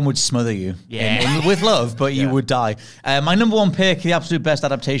 Yes, that one would smother you with love, but you would die. My number one pick, the absolute best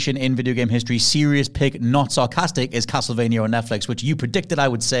adaptation in video game history, serious pick, not sarcastic, is Castlevania on Netflix, which you predicted I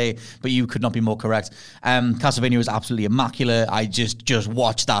would say, but you could not be more correct. Castlevania is absolutely immaculate. I just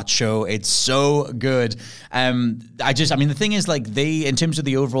watched that show. It's so good. The thing is, like, in terms of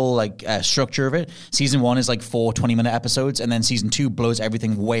the overall like structure of it, season 1 is like 4 20-minute episodes, and then season 2 blows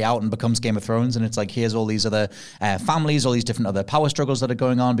everything way out and becomes Game of Thrones, and it's like, here's all these other families, all these different other power struggles that are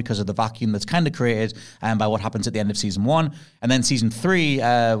going on because of the vacuum that's kind of created by what happens at the end of season 1. And then season 3,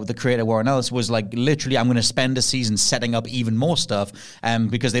 the creator Warren Ellis was like, literally, I'm going to spend a season setting up even more stuff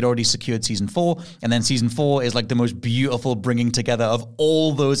because they'd already secured season 4, and then season 4 is like the most beautiful bringing together of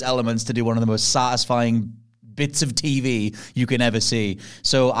all those elements to do one of the most satisfying bits of TV you can ever see.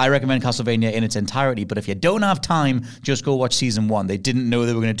 So I recommend Castlevania in its entirety, but if you don't have time, just go watch season 1. They didn't know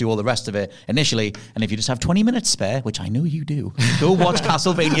they were going to do all the rest of it initially, and if you just have 20 minutes spare, which I know you do, go watch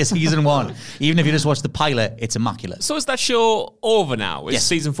Castlevania season 1. Even if you just watch the pilot, it's immaculate. So is that show over now? Is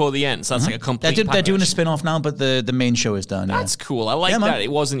season 4 the end? So that's like a complete They're doing a spin-off now, but the main show is done. That's cool. I like that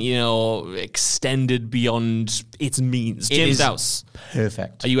it wasn't, extended beyond its means. James Dowse.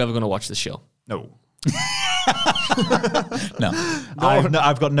 Perfect. Are you ever going to watch this show? No. No.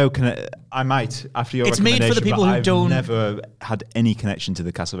 I've got no I might after your recommendation. It's made for the people who I've never had any connection to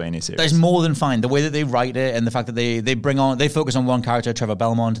the Castlevania series. That's more than fine. The way that they write it and the fact that they focus on one character, Trevor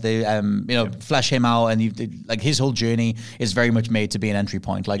Belmont. They flesh him out, and his whole journey is very much made to be an entry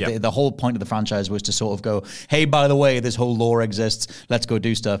point. Like the whole point of the franchise was to sort of go, hey, by the way, this whole lore exists. Let's go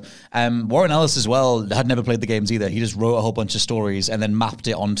do stuff. Warren Ellis as well had never played the games either. He just wrote a whole bunch of stories and then mapped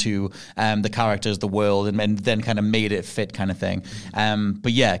it onto the characters, the world, and then kind of made it fit, kind of thing.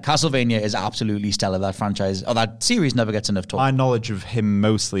 But yeah, Castlevania is absolutely stellar. That franchise, or that series, never gets enough talk. My knowledge of him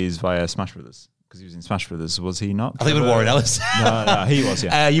mostly is via Smash Brothers, because he was in Smash Brothers, was he not? I think with Warren Ellis. No, he was,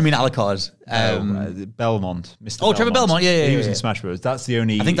 yeah. You mean Alucard? Belmont, Mr. Oh, Trevor Belmont, yeah. He was in Smash Brothers. That's the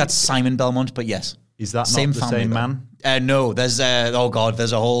only... I think that's Simon Belmont, but yes. Is that same not the same man? No, there's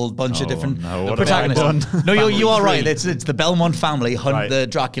there's a whole bunch of different protagonists. No, you are right. It's the Belmont family hunt the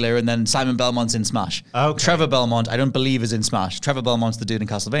Dracula, and then Simon Belmont's in Smash. Okay. Trevor Belmont, I don't believe, is in Smash. Trevor Belmont's the dude in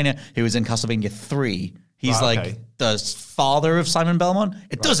Castlevania who was in Castlevania 3. He's the father of Simon Belmont.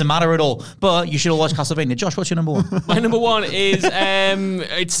 It doesn't matter at all. But you should all watch Castlevania. Josh, what's your number one? My number one is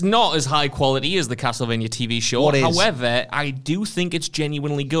it's not as high quality as the Castlevania TV show. What is? However, I do think it's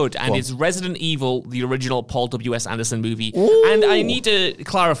genuinely good, and it's Resident Evil, the original Paul W.S. Anderson movie. Ooh. And I need to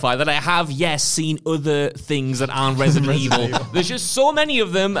clarify that I have seen other things that aren't Resident Evil. There's just so many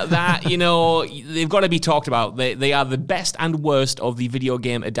of them that they've got to be talked about. They are the best and worst of the video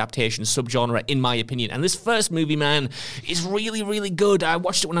game adaptation subgenre, in my opinion. And this first movie, man, is really, really good. I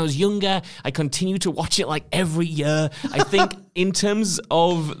watched it when I was younger. I continue to watch it like every year. I think in terms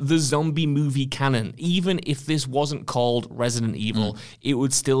of the zombie movie canon, even if this wasn't called Resident Evil, it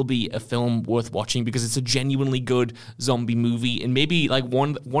would still be a film worth watching because it's a genuinely good zombie movie, and maybe like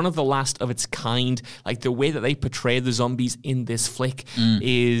one of the last of its kind. Like the way that they portray the zombies in this flick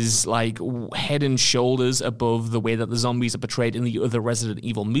is like head and shoulders above the way that the zombies are portrayed in the other Resident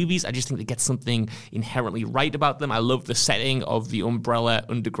Evil movies. I just think they get something inherently right about them. I love the setting of the Umbrella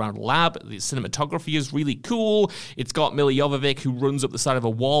Underground Lab. The cinematography is really cool. It's got Mila Jovovich, who runs up the side of a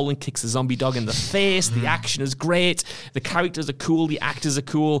wall and kicks a zombie dog in the face. The action is great. The characters are cool. The actors are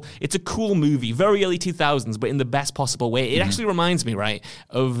cool. It's a cool movie. Very early 2000s, but in the best possible way. It actually reminds me, right,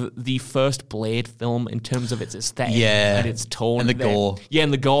 of the first Blade film in terms of its aesthetic and its tone. And the gore. Yeah,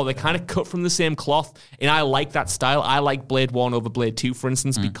 and the gore. They're kind of cut from the same cloth, and I like that style. I like Blade 1 over Blade 2, for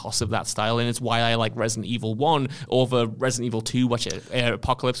instance, because of that style, and it's why I like Resident Evil 1 over Resident Evil 2, which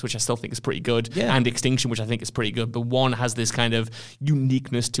Apocalypse, which I still think is pretty good, and Extinction, which I think is pretty good, but 1 has this kind of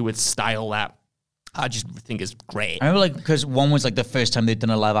uniqueness to its style that I just think is great. I remember, because 1 was the first time they'd done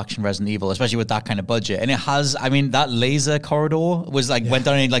a live action Resident Evil, especially with that kind of budget. And it has, that laser corridor was went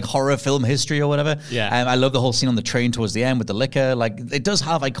down in horror film history or whatever. Yeah. I love the whole scene on the train towards the end with the liquor. It does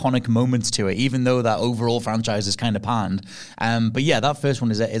have iconic moments to it, even though that overall franchise is kind of panned. But yeah, that first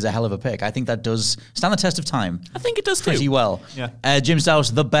one is a hell of a pick. I think that does stand the test of time. I think it does pretty well. Yeah. Jim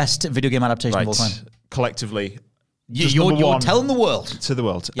Dowse, the best video game adaptation of all time. Collectively. You're telling the world. To the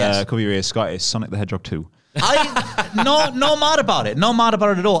world. Yes. Cover your ears, Scott, is Sonic the Hedgehog 2. Not mad about it. Not mad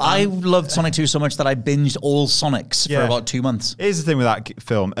about it at all. I loved Sonic 2 so much that I binged all Sonics for about 2 months. Here's the thing with that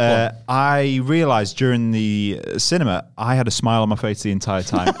film. I realised during the cinema, I had a smile on my face the entire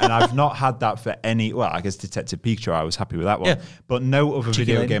time. And I've not had that for any... Well, I guess Detective Pikachu, I was happy with that one. Yeah. But no other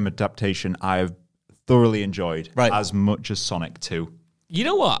video game adaptation I have thoroughly enjoyed as much as Sonic 2. You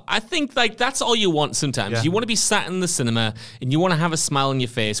know what? I think like that's all you want sometimes. Yeah. You want to be sat in the cinema and you want to have a smile on your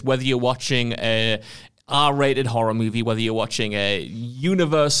face, whether you're watching a R-rated horror movie, whether you're watching a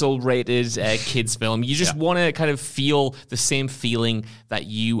Universal-rated kids film. You just want to kind of feel the same feeling that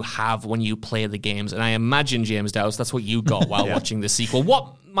you have when you play the games. And I imagine, James Dowse, that's what you got while watching the sequel.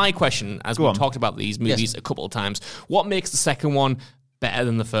 My question, as we've talked about these movies a couple of times, what makes the second one better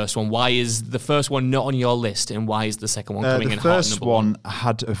than the first one? Why is the first one not on your list, and why is the second one coming in hot? The first one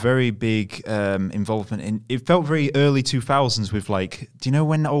had a very big involvement in... It felt very early 2000s with like... Do you know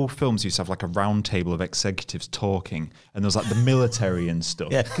when old films used to have like a round table of executives talking, and there was like the military and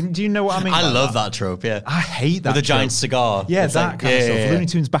stuff? Yeah. Do you know what I mean? I love that trope, yeah. I hate that With a giant cigar. Yeah, it's that kind of stuff. Looney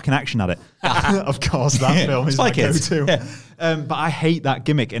Tunes Back in Action had it. Of course, that film is my go-to. But I hate that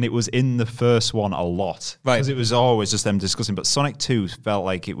gimmick, and it was in the first one a lot. Right. Because it was always just them discussing. But Sonic 2 felt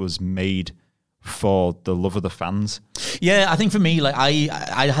like it was made for the love of the fans. Yeah, I think for me, like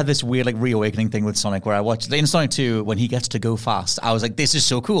I had this weird like reawakening thing with Sonic where I watched in Sonic 2 when he gets to go fast. I was like, this is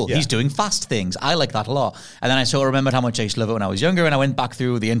so cool. Yeah. He's doing fast things. I like that a lot. And then I sort of remembered how much I used to love it when I was younger, and I went back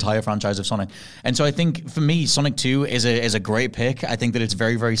through the entire franchise of Sonic. And so I think for me, Sonic 2 is a great pick. I think that it's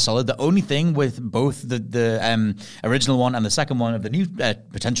very, very solid. The only thing with both the original one and the second one of the new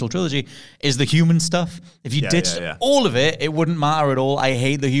potential trilogy is the human stuff. If you ditched all of it, it wouldn't matter at all. I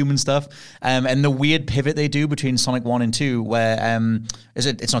hate the human stuff. And the weird pivot they do between Sonic 1 and 2 where,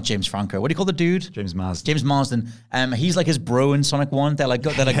 it's not James Franco. What do you call the dude? James Marsden. James Marsden. He's like his bro in Sonic 1. They're like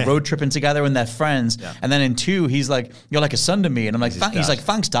road tripping together and they're friends. Yeah. And then in 2, he's like, you're like a son to me. And I'm like, he's like,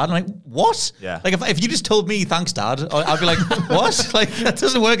 thanks, Dad. I'm like, what? Yeah. Like, if you just told me, thanks, Dad, I'd be like, what? Like, that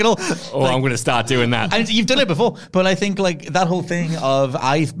doesn't work at all. Oh, like, I'm going to start doing that. And you've done it before. But I think, like, that whole thing of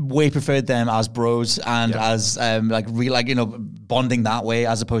I way preferred them as bros and as, bonding that way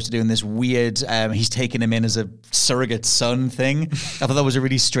as opposed to doing this weird, he's taking him in as a surrogate son thing. I thought that was a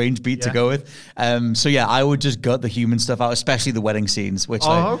really strange beat to go with. So yeah, I would just gut the human stuff out, especially the wedding scenes, which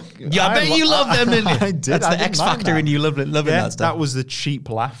I bet you love them, didn't you? I did. That's the X factor in you loving that stuff. That was the cheap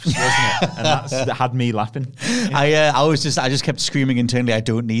laughs, wasn't it? And that had me laughing. I just kept screaming internally, I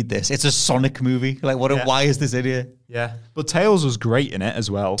don't need this. It's a Sonic movie. Like, why is this in here? Yeah. But Tails was great in it as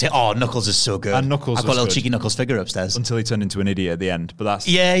well. Knuckles is so good. And Knuckles I've got a little cheeky Knuckles figure upstairs. Until he turned into an idiot at the end. But that's...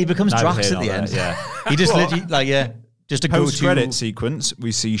 Yeah, he becomes Drax at the end. Yeah. He just literally, just a post-credit sequence,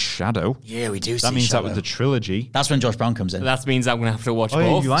 we see Shadow. Yeah, we do see Shadow. That means that was the trilogy. That's when Josh Brown comes in. That means I'm going to have to watch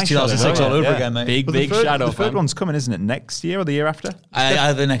both. You like 2006 all over again, mate. Big Shadow The third one's coming, isn't it? Next year or the year after?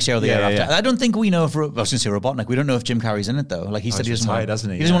 Either next year or the year after. I don't think we know if... I was going to say Robotnik. We don't know if Jim Carrey's in it, though. Like, he said he doesn't want... He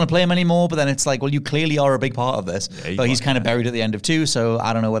doesn't want to play him anymore, but then it's like, well, you clearly are a big part of this. Yeah, but he's kind of buried at the end of 2, so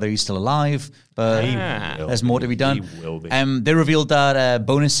I don't know whether he's still alive. But there's more to be done. He will be. They revealed that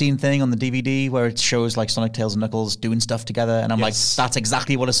bonus scene thing on the DVD where it shows like Sonic, Tails, and Knuckles doing stuff together, and I'm like, that's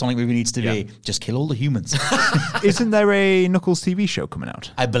exactly what a Sonic movie needs to be. Just kill all the humans. Isn't there a Knuckles TV show coming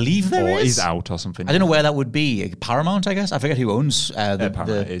out? I believe there is. Or is out or something. I don't know where that would be. Paramount, I guess. I forget who owns Paramount.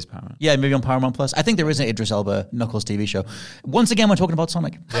 It is Paramount. Yeah, maybe on Paramount Plus. I think there is an Idris Elba Knuckles TV show. Once again, we're talking about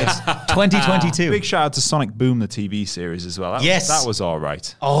Sonic. It's 2022. Big shout out to Sonic Boom, the TV series as well. That was all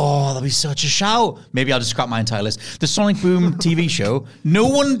right. Oh, that'd be such a shout. Maybe I'll just scrap my entire list. The Sonic Boom TV show.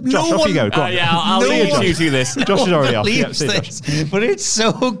 Josh, off you go. Go on. I'll leave you to this. Josh is already off. But it's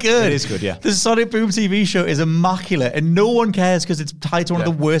so good. It is good, yeah. The Sonic Boom TV show is immaculate, and no one cares because it's tied to one of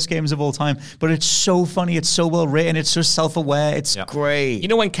the worst games of all time. But it's so funny. It's so well written. It's so self-aware. It's great. You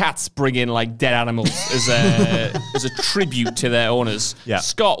know when cats bring in like dead animals as a tribute to their owners? Yeah.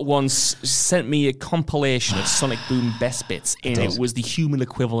 Scott once sent me a compilation of Sonic Boom best bits, and it was the human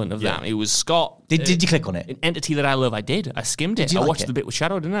equivalent of that. It was Scott. Did you click on it? An entity that I love. I did. I skimmed it. I watched the bit with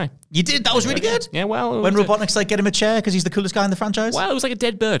Shadow, didn't I? You did? That was really good? Yeah, well... When Robotnik's like, get him a chair because he's the coolest guy in the franchise? Well, it was like a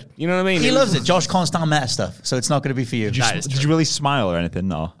dead bird. You know what I mean? He loves it. Josh can't stand meta stuff, so it's not going to be for you. Did you really smile or anything?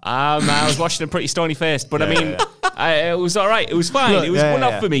 No. I was watching a pretty stony face, but I mean, it was all right. It was fine. Look, it was one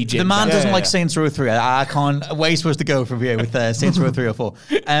up for me, Jim. The man doesn't like Saints Row 3. I can't... Where are you supposed to go from here with Saints Row 3 or 4?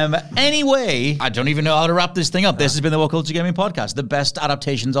 Anyway, I don't even know how to wrap this thing up. This has been the What Culture Gaming Podcast. The best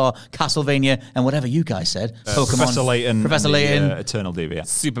adaptations are Castlevania Castlevania, and whatever you guys said. Pokemon. Professor Layton. Professor and the, Layton. Eternal Deviant.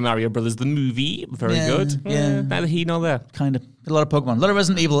 Super Mario Brothers, the movie. Very good. Yeah. Neither he nor there. Kind of. A lot of Pokemon. A lot of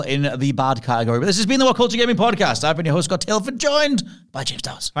Resident Evil in the bad category. But this has been the What Culture Gaming Podcast. I've been your host, Scott Tailford, joined by James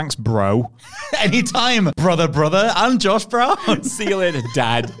Dawes. Thanks, bro. Anytime, brother, and Josh Brown. See you later,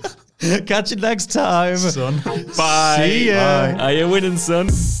 Dad. Catch you next time. Son. Bye. See ya. Are you winning,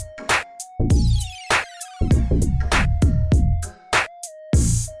 son?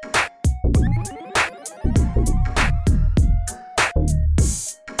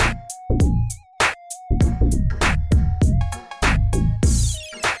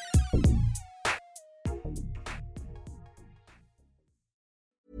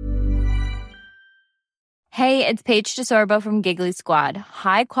 Hey, it's Paige DeSorbo from Giggly Squad.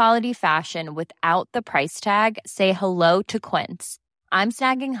 High quality fashion without the price tag. Say hello to Quince. I'm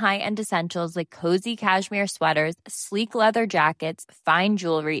snagging high-end essentials like cozy cashmere sweaters, sleek leather jackets, fine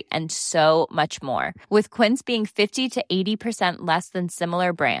jewelry, and so much more. With Quince being 50 to 80% less than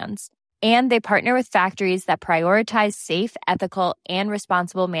similar brands. And they partner with factories that prioritize safe, ethical, and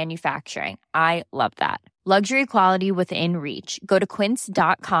responsible manufacturing. I love that. Luxury quality within reach. Go to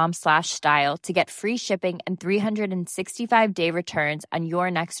quince.com/style to get free shipping and 365-day returns on your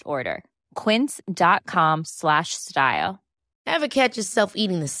next order. Quince.com/style. Ever catch yourself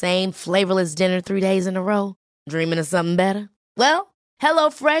eating the same flavorless dinner 3 days in a row? Dreaming of something better? Well,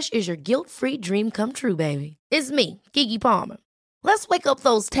 HelloFresh is your guilt-free dream come true, baby. It's me, Keke Palmer. Let's wake up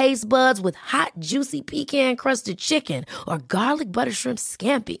those taste buds with hot, juicy pecan-crusted chicken or garlic butter shrimp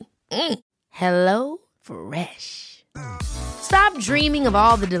scampi. Hello Fresh. Stop dreaming of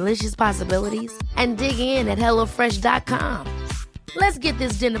all the delicious possibilities and dig in at HelloFresh.com. Let's get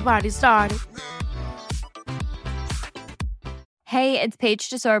this dinner party started. Hey, it's Paige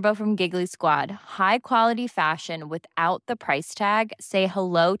DeSorbo from Giggly Squad. High quality fashion without the price tag. Say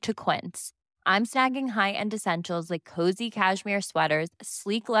hello to Quince. I'm snagging high-end essentials like cozy cashmere sweaters,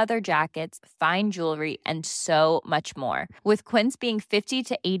 sleek leather jackets, fine jewelry, and so much more. With Quince being 50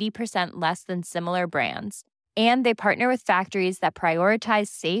 to 80% less than similar brands. And they partner with factories that prioritize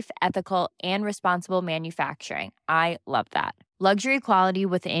safe, ethical, and responsible manufacturing. I love that. Luxury quality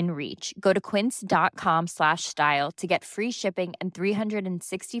within reach. Go to quince.com/style to get free shipping and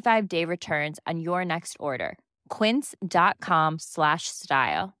 365-day returns on your next order.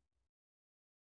 Quince.com/style.